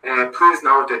 Please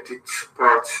note that it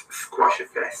supports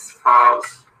squashfs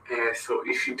files. So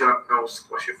if you don't know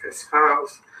squashfs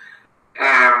files,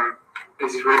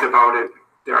 as you read about it,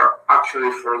 they are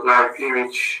actually for live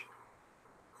image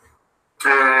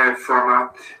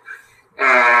format.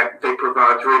 They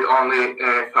provide read-only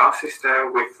file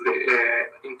system with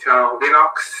Intel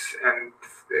Linux and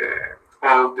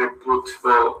all the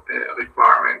bootable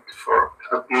requirement for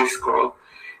a disk called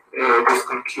disk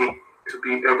key to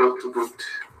be able to boot.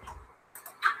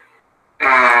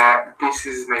 This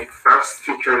is my first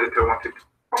feature that I wanted.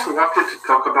 Also wanted to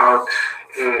talk about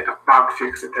a bug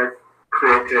fix that I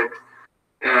created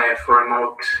for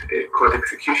remote code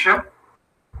execution.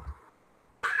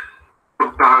 The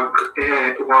bug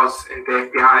was in the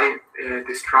API.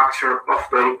 The structure of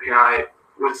the API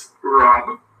was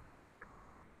wrong.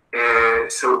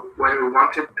 So when we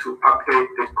wanted to update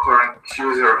the current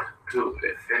user to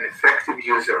an effective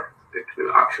user that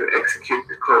will actually execute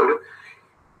the code,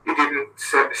 it didn't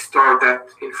store that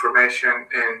information,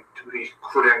 and we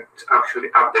couldn't actually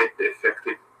update the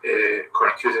effective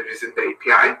current user using the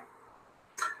API.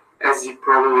 As you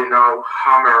probably know,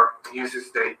 Hammer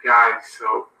uses the API,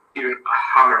 so even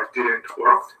Hammer didn't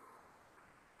work.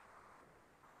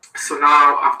 So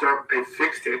now, after I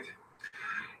fixed it,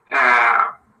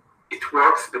 it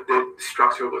works, but the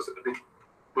structure was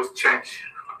changed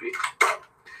a bit.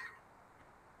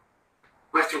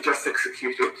 We have to just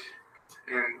execute it,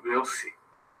 and we'll see.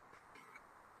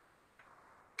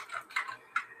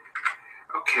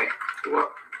 Okay,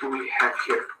 what do we have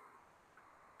here?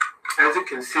 As you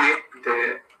can see,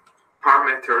 the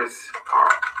parameters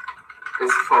are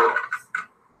as follows.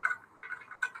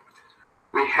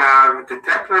 We have the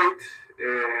template,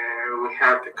 we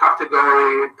have the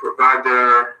category,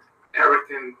 provider,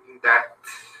 everything that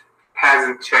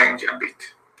hasn't changed a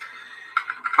bit.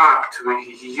 But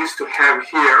we used to have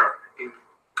here in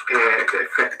the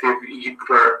effective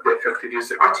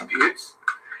user attributes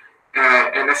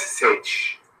an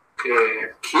SSH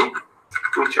key,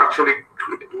 which actually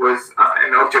was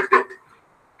an object that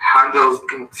handles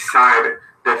inside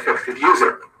the effective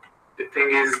user. The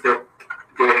thing is that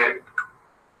the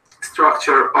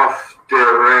structure of the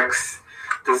Rex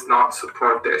does not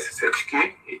support the SSH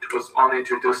key. It was only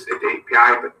introduced at the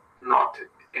API, but not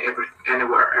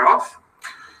anywhere else.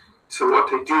 So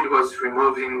what I did was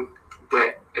removing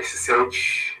the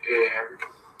SSH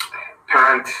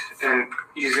parent and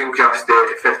using just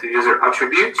the effective user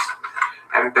attributes,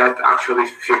 and that actually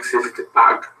fixes the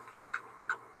bug.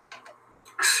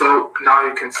 So now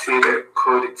you can see the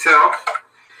code itself.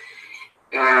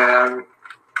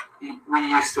 We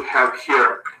used to have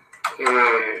here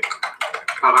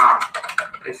param,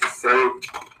 SSH,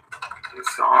 and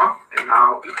so on, and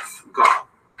now it's gone.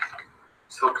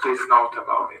 So please note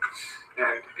about it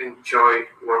and enjoy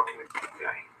working with the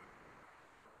API.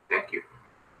 Thank you.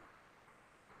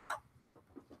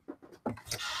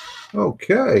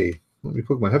 Okay, let me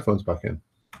plug my headphones back in.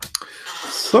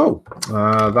 So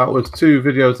that was 2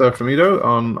 videos there from Ido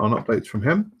on updates from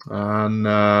him, and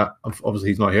obviously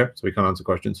he's not here, so he can't answer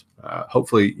questions.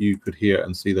 Hopefully you could hear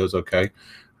and see those okay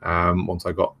once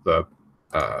I got the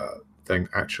thing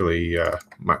actually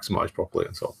maximized properly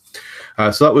and so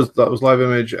on. So that was live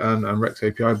image and Rex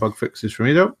API bug fixes from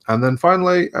Ido, and then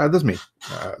finally there's me.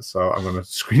 So I'm going to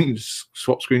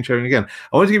swap screen sharing again.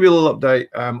 I want to give you a little update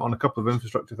on a couple of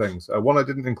infrastructure things. One I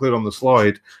didn't include on the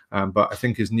slide, but I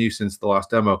think is new since the last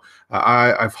demo.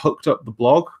 I've hooked up the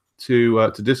blog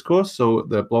to Discourse, so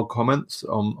the blog comments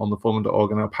on the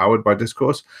theforeman.org are now powered by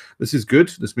Discourse. This is good.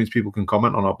 This means people can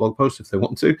comment on our blog posts if they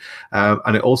want to,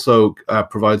 and it also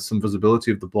provides some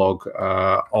visibility of the blog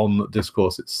on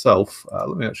Discourse itself.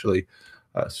 Let me actually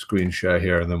screen share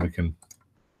here, and then we can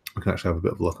actually have a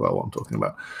bit of a look about what I'm talking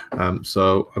about.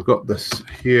 So I've got this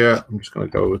here. I'm just going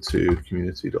to go over to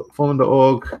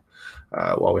community.theforeman.org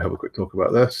while we have a quick talk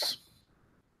about this.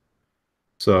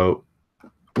 So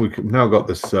we've now got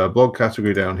this blog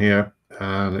category down here,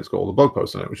 and it's got all the blog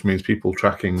posts in it, which means people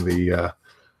tracking the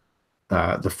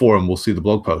forum will see the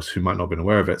blog posts who might not have been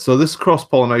aware of it. So this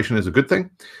cross-pollination is a good thing.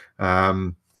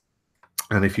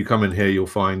 And if you come in here, you'll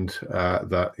find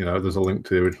that there's a link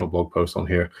to the original blog post on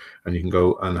here, and you can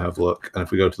go and have a look. And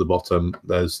if we go to the bottom,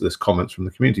 there's this comments from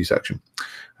the community section.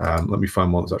 Let me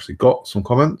find one that's actually got some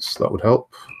comments. That would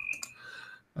help.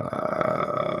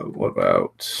 What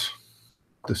about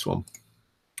this one?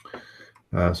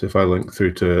 So if I link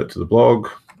through to the blog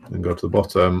and go to the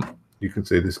bottom, you can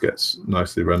see this gets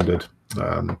nicely rendered.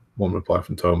 One reply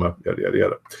from Toma, yada, yada,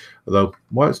 yada. Although,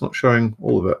 why it's not showing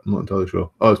all of it, I'm not entirely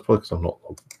sure. Oh, it's probably because I'm not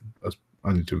logged.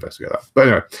 I need to investigate that. But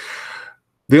anyway,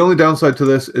 the only downside to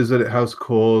this is that it has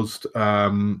caused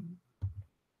all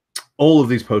of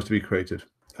these posts to be created.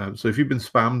 So if you've been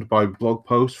spammed by blog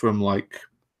posts from like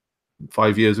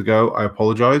 5 years ago, I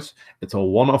apologize. It's a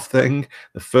one-off thing.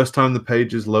 The first time the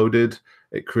page is loaded,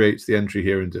 it creates the entry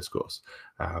here in Discourse.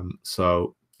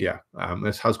 So yeah,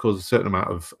 this has caused a certain amount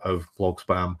of blog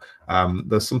spam.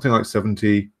 There's something like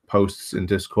 70 posts in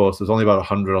Discourse. There's only about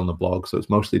 100 on the blog, so it's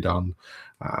mostly done.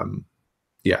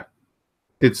 Yeah,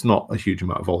 it's not a huge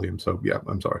amount of volume, so yeah,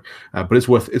 I'm sorry, but it's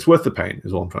worth the pain,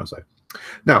 is all I'm trying to say.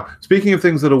 Now, speaking of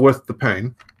things that are worth the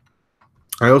pain,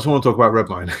 I also want to talk about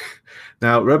Redmine.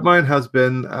 Now, Redmine has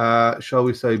been, shall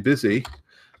we say, busy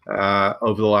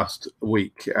over the last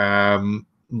week.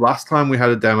 Last time we had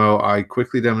a demo, I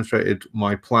quickly demonstrated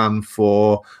my plan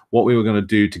for what we were going to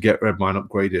do to get Redmine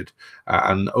upgraded.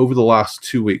 And over the last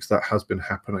 2 weeks, that has been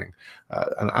happening.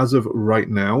 And as of right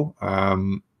now,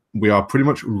 we are pretty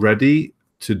much ready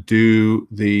to do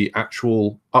the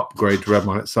actual upgrade to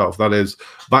Redmine itself. That is,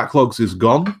 Backlogs is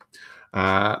gone.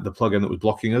 The plugin that was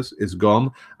blocking us is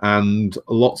gone, and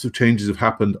lots of changes have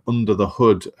happened under the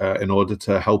hood in order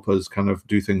to help us kind of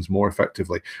do things more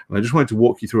effectively. And I just wanted to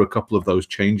walk you through a couple of those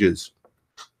changes.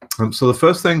 So the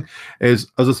first thing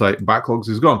is, as I say, Backlogs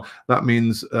is gone. That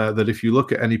means that if you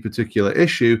look at any particular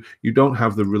issue, you don't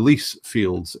have the release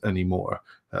fields anymore.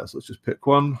 So let's just pick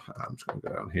one. I'm just going to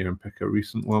go down here and pick a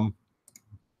recent one.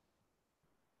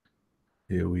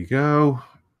 Here we go.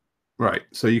 Right,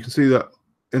 so you can see that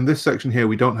in this section here,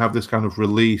 we don't have this kind of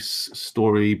release,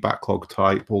 story, backlog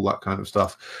type, all that kind of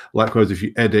stuff. Likewise, if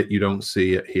you edit, you don't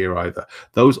see it here either.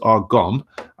 Those are gone,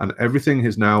 and everything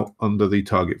is now under the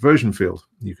target version field.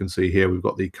 You can see here we've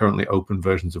got the currently open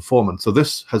versions of Foreman. So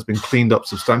this has been cleaned up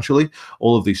substantially.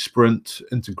 All of the sprint,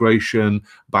 integration,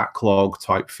 backlog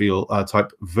type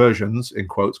type versions, in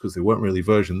quotes, because they weren't really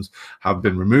versions, have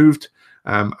been removed.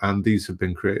 And these have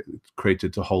been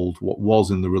created to hold what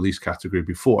was in the release category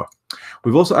before.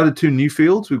 We've also added 2 new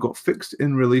fields. We've got fixed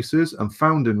in releases and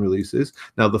found in releases.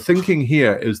 Now, the thinking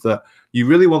here is that you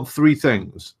really want 3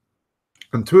 things,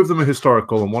 and 2 of them are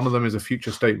historical, and 1 of them is a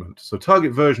future statement. So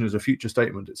target version is a future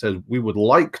statement. It says we would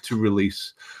like to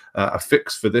release a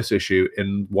fix for this issue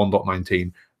in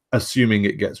 1.19, assuming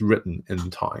it gets written in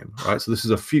time, right? So this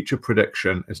is a future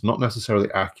prediction. It's not necessarily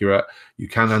accurate. You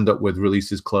can end up with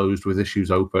releases closed, with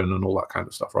issues open, and all that kind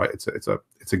of stuff, right? It's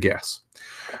a guess.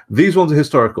 These ones are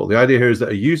historical. The idea here is that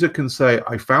a user can say,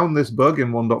 I found this bug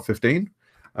in 1.15,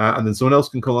 and then someone else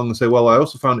can come along and say, well, I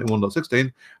also found it in 1.16,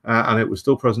 and it was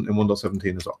still present in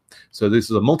 1.17 as well. So this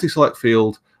is a multi-select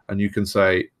field, and you can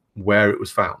say where it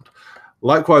was found.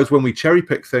 Likewise, when we cherry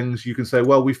pick things, you can say,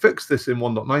 well, we fixed this in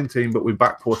 1.19, but we're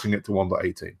backporting it to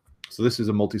 1.18. So this is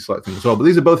a multi-select thing as well. But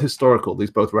these are both historical. These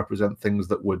both represent things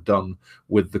that were done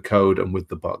with the code and with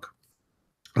the bug.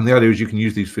 And the idea is you can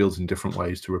use these fields in different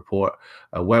ways to report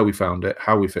where we found it,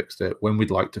 how we fixed it, when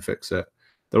we'd like to fix it.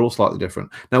 They're all slightly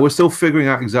different. Now, we're still figuring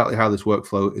out exactly how this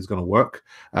workflow is going to work,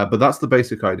 but that's the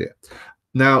basic idea.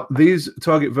 Now, these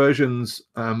target versions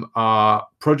are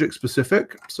project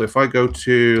specific. So if I go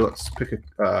to, let's pick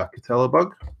a Catella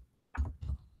bug.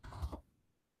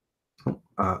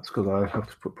 It's because I have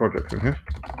to put projects in here.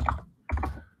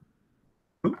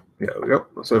 There we go.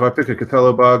 So if I pick a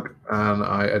Catella bug and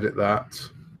I edit that,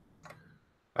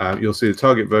 you'll see the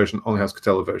target version only has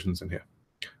Catella versions in here.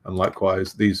 And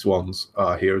likewise, these ones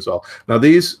are here as well. Now,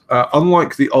 these,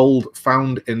 unlike the old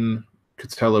found in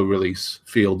Catella release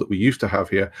field that we used to have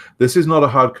here, this is not a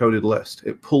hard-coded list.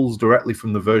 It pulls directly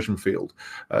from the version field.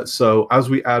 So as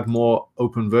we add more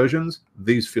open versions,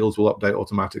 these fields will update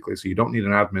automatically. So you don't need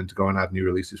an admin to go and add new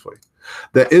releases for you.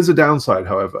 There is a downside,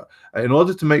 however. In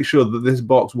order to make sure that this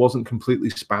box wasn't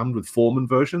completely spammed with Foreman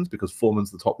versions, because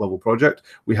Foreman's the top-level project,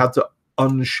 we had to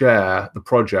unshare the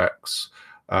projects,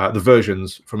 the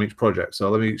versions from each project.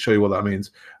 So let me show you what that means.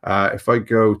 If I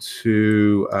go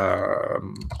to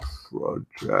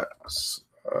projects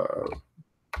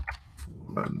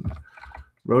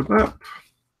roadmap,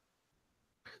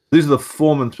 these are the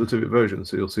Foreman specific versions.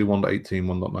 So you'll see 1.18,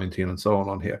 1.19, and so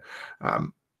on here.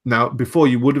 Now, before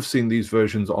you would have seen these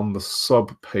versions on the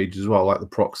sub page as well, like the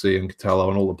proxy and Catella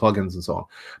and all the plugins and so on.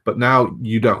 But now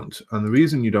you don't. And the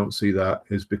reason you don't see that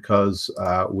is because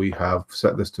we have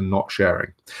set this to not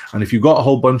sharing. And if you got a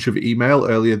whole bunch of email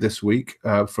earlier this week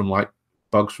from like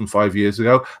bugs from 5 years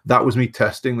ago, that was me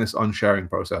testing this unsharing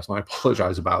process. And I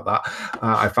apologize about that.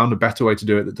 I found a better way to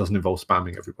do it that doesn't involve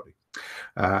spamming everybody.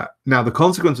 Now, the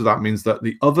consequence of that means that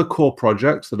the other core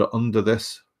projects that are under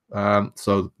this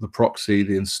So the proxy,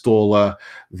 the installer,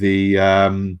 the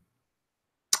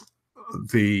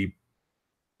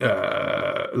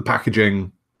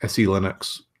packaging, SE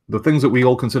Linux, the things that we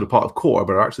all consider part of core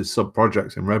but are actually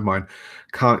sub-projects in Redmine,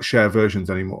 can't share versions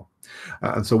anymore.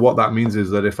 And so what that means is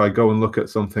that if I go and look at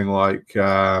something like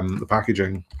the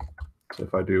packaging, so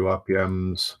if I do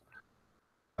RPMs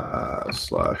 /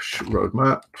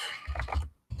 roadmap,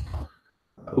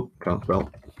 oh, can't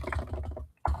spell.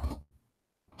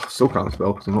 Still can't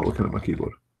spell because I'm not looking at my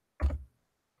keyboard.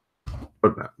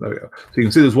 Roadmap, there we go. So you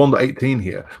can see there's 1.18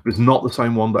 here, but it's not the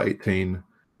same 1.18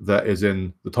 that is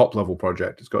in the top level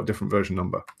project. It's got a different version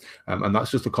number. And that's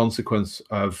just a consequence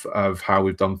of how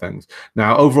we've done things.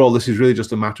 Now, overall, this is really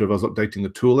just a matter of us updating the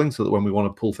tooling so that when we want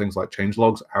to pull things like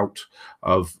changelogs out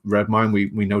of Redmine,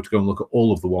 we know to go and look at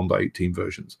all of the 1.18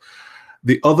 versions.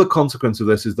 The other consequence of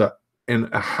this is that in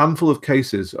a handful of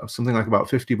cases, something like about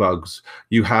 50 bugs,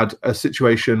 you had a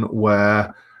situation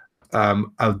where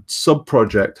a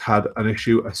sub-project had an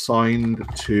issue assigned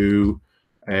to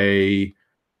a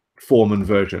Foreman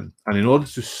version, and in order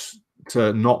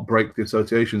to not break the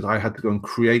associations, I had to go and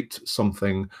create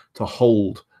something to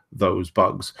hold those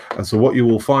bugs. And so what you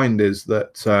will find is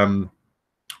that,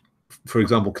 for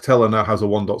example, Catella now has a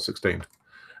 1.16,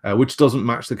 which doesn't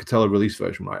match the Catella release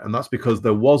version, right? And that's because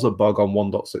there was a bug on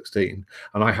 1.16,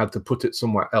 and I had to put it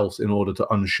somewhere else in order to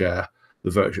unshare the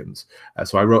versions.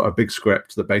 So I wrote a big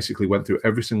script that basically went through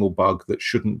every single bug that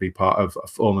shouldn't be part of a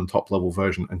Foreman top level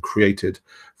version and created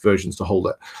versions to hold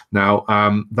it. Now,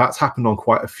 that's happened on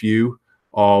quite a few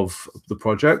of the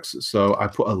projects. So I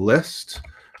put a list.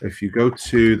 If you go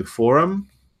to the forum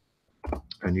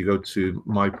and you go to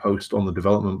my post on the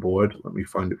development board, let me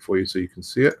find it for you so you can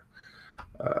see it.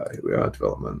 Here we are,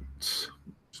 development.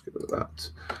 Just get rid of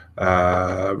that.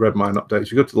 Redmine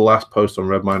updates. You go to the last post on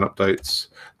Redmine updates.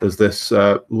 There's this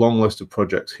long list of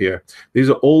projects here. These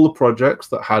are all the projects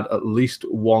that had at least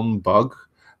one bug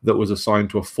that was assigned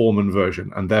to a Foreman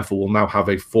version, and therefore will now have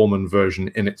a Foreman version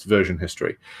in its version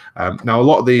history. Now, a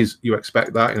lot of these, you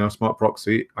expect that, Smart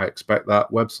Proxy, I expect that.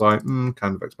 Website,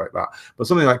 kind of expect that. But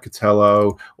something like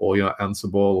Catello or,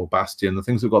 Ansible or Bastion, the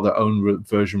things that have got their own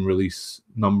version release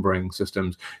numbering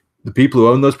systems, the people who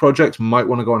own those projects might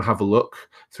want to go and have a look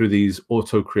through these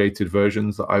auto-created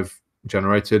versions that I've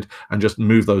generated and just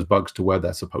move those bugs to where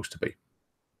they're supposed to be.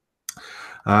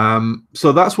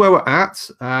 So that's where we're at.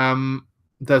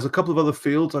 There's a couple of other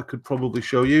fields I could probably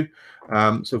show you.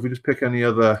 So if we just pick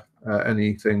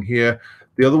anything here,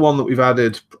 the other one that we've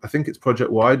added, I think it's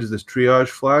project-wide, is this triage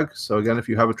flag. So again, if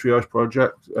you have a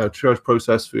triage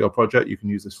process for your project, you can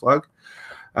use this flag.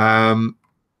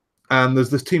 And there's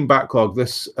this team backlog.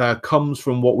 This comes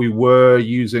from what we were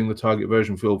using the target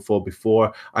version field for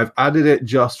before. I've added it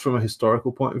just from a historical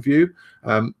point of view.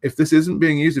 If this isn't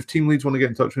being used, if team leads want to get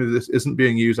in touch with me, if this isn't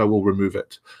being used, I will remove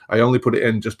it. I only put it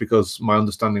in just because my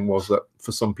understanding was that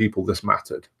for some people this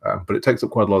mattered, but it takes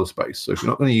up quite a lot of space. So if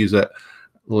you're not going to use it,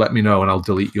 let me know and I'll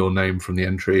delete your name from the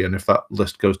entry. And if that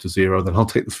list goes to 0, then I'll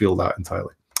take the field out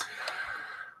entirely.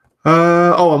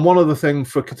 And one other thing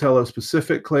for Catella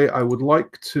specifically, I would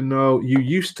like to know, you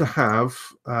used to have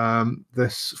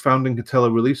this founding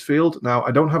Catella release field. Now, I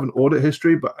don't have an audit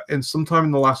history, but sometime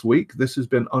in the last week, this has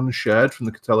been unshared from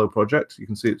the Catella project. You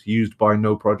can see it's used by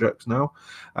no projects now.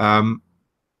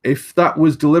 If that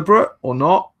was deliberate or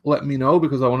not, let me know,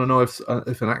 because I want to know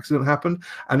if an accident happened.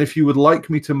 And if you would like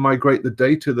me to migrate the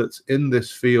data that's in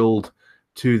this field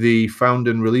to the found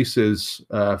and releases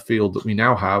field that we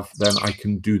now have, then I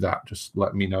can do that. Just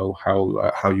let me know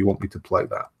how you want me to play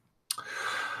that.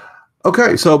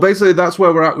 Okay, so basically that's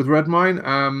where we're at with Redmine.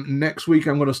 Next week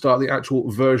I'm going to start the actual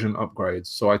version upgrades.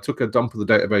 So I took a dump of the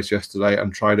database yesterday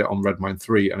and tried it on Redmine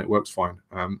 3, and it works fine.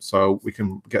 So we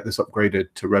can get this upgraded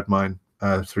to Redmine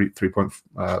at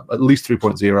least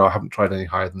 3.0. I haven't tried any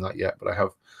higher than that yet, but I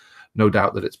have no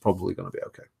doubt that it's probably going to be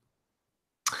okay.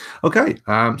 Okay,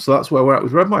 so that's where we're at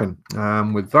with Redmine.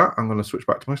 With that, I'm going to switch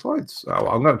back to my slides.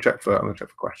 I'm going to check for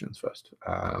questions first.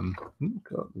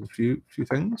 Got a few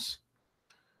things.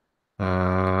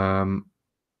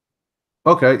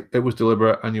 Okay, it was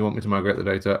deliberate, and you want me to migrate the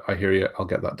data. I hear you. I'll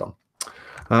get that done.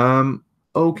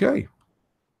 Okay,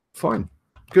 fine,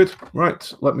 good.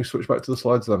 Right, let me switch back to the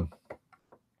slides then.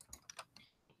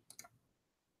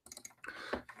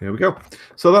 Here we go.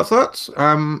 So that's that,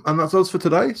 and that's us for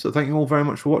today. So thank you all very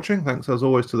much for watching. Thanks as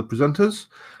always to the presenters.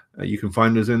 You can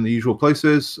find us in the usual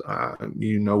places.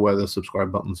 You know where the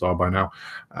subscribe buttons are by now.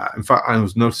 In fact, I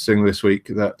was noticing this week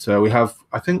that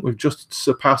I think we've just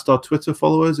surpassed our Twitter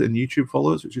followers and YouTube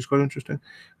followers, which is quite interesting.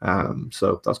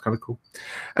 So that's kind of cool.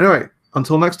 Anyway,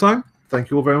 until next time, thank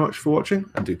you all very much for watching,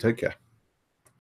 and do take care.